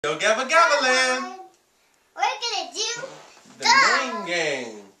Yo, Gabba Gabba Land. We're gonna do the name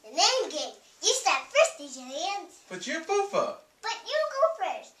game. The name game. You start first, DJ Lance. But you're Foofa. But you go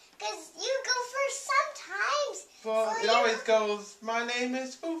first, because you go first sometimes. Well, it always goes, my name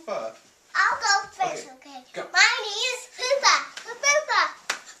is Foofa. I'll go first, okay? Go. My name is Foofa. Foofa. Foofa.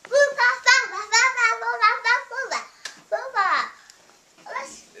 Foofa. Foofa.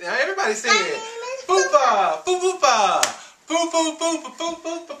 Now everybody sing My it. name is Foofa. Foofa. Foofa. Foofa. Foofa.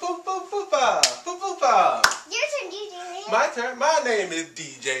 Foofa. Foofa. Your turn, DJ Lance. My turn. My name is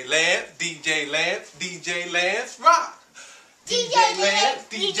DJ Lance. DJ Lance. DJ Lance Rock. DJ Lance.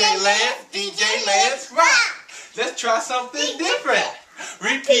 DJ Lance. DJ Lance Rock. Let's try something different.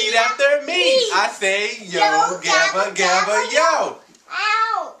 Repeat after me. I say yo, Gabba Gabba yo.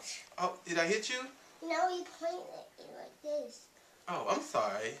 Ouch. Oh, did I hit you? No, you pointed at you like this. Oh, I'm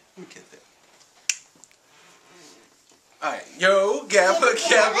sorry. Let me get that. Alright, yo, Gabba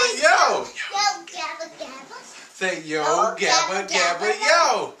Gabba yo. Yo, Gabba Gabba. Say yo, Gabba Gabba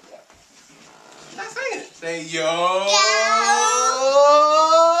yo. Stop saying it. Say yo.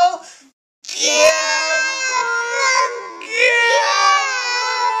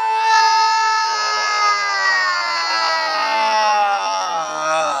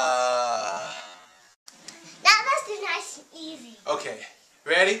 Okay,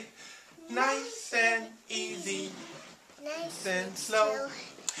 ready? Nice and easy, nice and slow.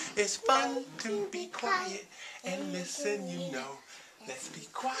 It's fun to be quiet and listen, you know. Let's be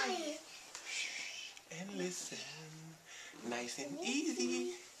quiet and listen. Nice and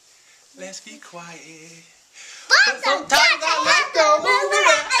easy, let's be quiet. But sometimes I like to move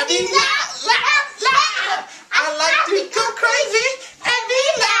around and be loud, loud, loud. I like to go crazy and be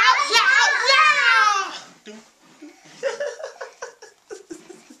loud, loud, loud.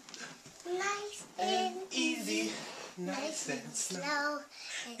 Nice and easy, nice and slow.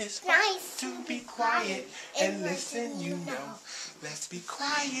 It's nice to be quiet and listen, you know. Let's be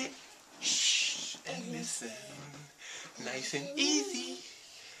quiet, shh, and listen. Nice and easy,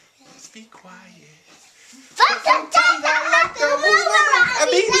 let's be quiet. But sometimes I like to move around and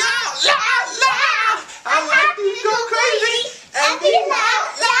be loud, loud, loud. I like to go crazy and be loud,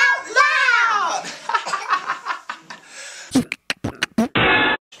 loud, loud.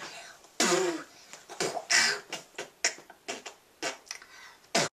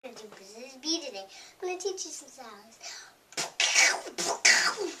 I'm going to teach you some sounds.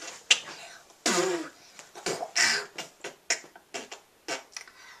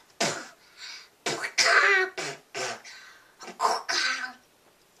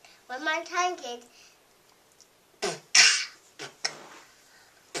 One more time, kids.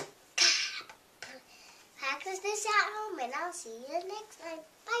 Practice this at home, and I'll see you next time.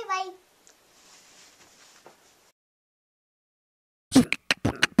 Bye-bye.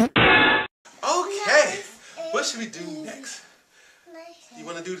 Okay, what should we do next? You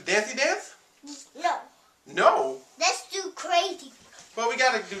want to do the dancey dance? No. No? Let's do crazy. Well, we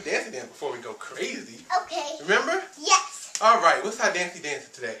got to do dancey dance before we go crazy. Okay. Remember? Yes. All right, what's our dancey dance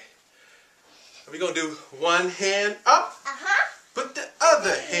today? We're going to do one hand up, put the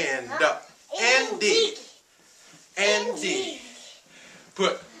other hand up, and dig, and dig.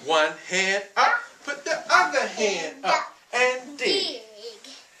 Put one hand up, put the other hand up, and dig,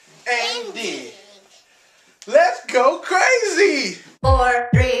 and dig. Let's go crazy! 4,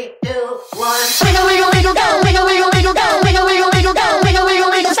 3, 2, 1. Wiggle, wiggle, wiggle, go. Wiggle, wiggle, wiggle, go. Wiggle, wiggle, wiggle, go. Wiggle,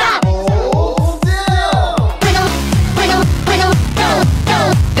 wiggle, wiggle, stop. Hold still. Wiggle, wiggle, wiggle, go, go.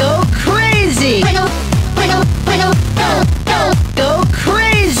 Go crazy. Wiggle, wiggle, wiggle, go, go. Go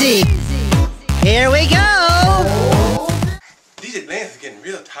crazy. Here we go. DJ Lance is getting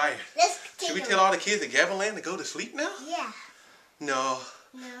real tired. Should we Let's tell all the kids at Gabba Land to go to sleep now? Yeah. No.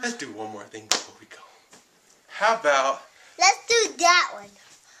 Let's do one more thing before we go. How about... Let's do that one.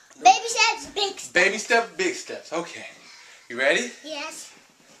 Baby steps, big steps. Baby steps, big steps. Okay. You ready? Yes.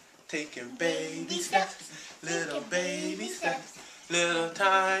 Taking baby steps, little baby steps, little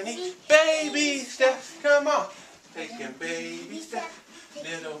tiny baby steps. Come on. Taking baby steps,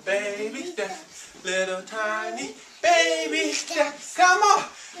 little baby steps, little tiny baby steps. Come on.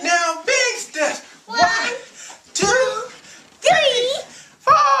 Now big steps. 1, 2, 3,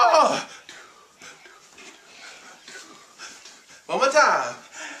 4. One more time.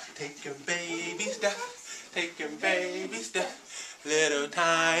 Taking baby steps, taking baby steps, little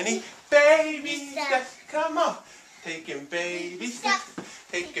tiny baby steps. Come on. Taking baby steps,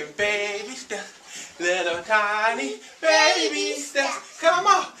 taking baby steps, little tiny baby steps. Come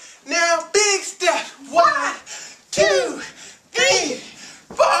on. Now big steps. 1, 2, 3,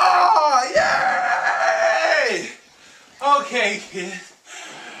 4. Yay! Okay, kids.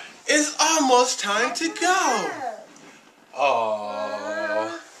 almost time to go.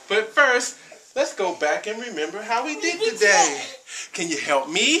 Oh, but first, let's go back and remember how we did today. Can you help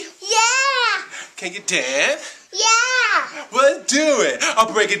me? Yeah. Can you dance? Yeah. Well, do it.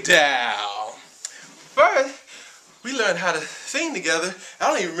 I'll break it down. First, we learned how to sing together. I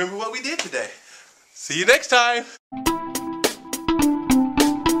don't even remember what we did today. See you next time.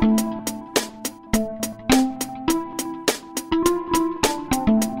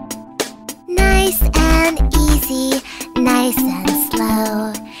 Nice and easy, nice and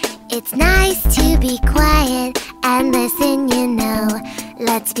slow. It's nice to be quiet and listen, you know.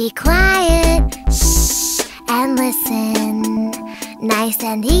 Let's be quiet, shh, and listen. Nice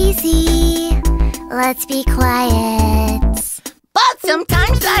and easy, let's be quiet. But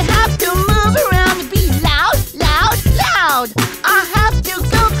sometimes I have to move around and be loud, loud, loud. I have to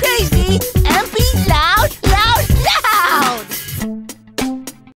go crazy and be loud,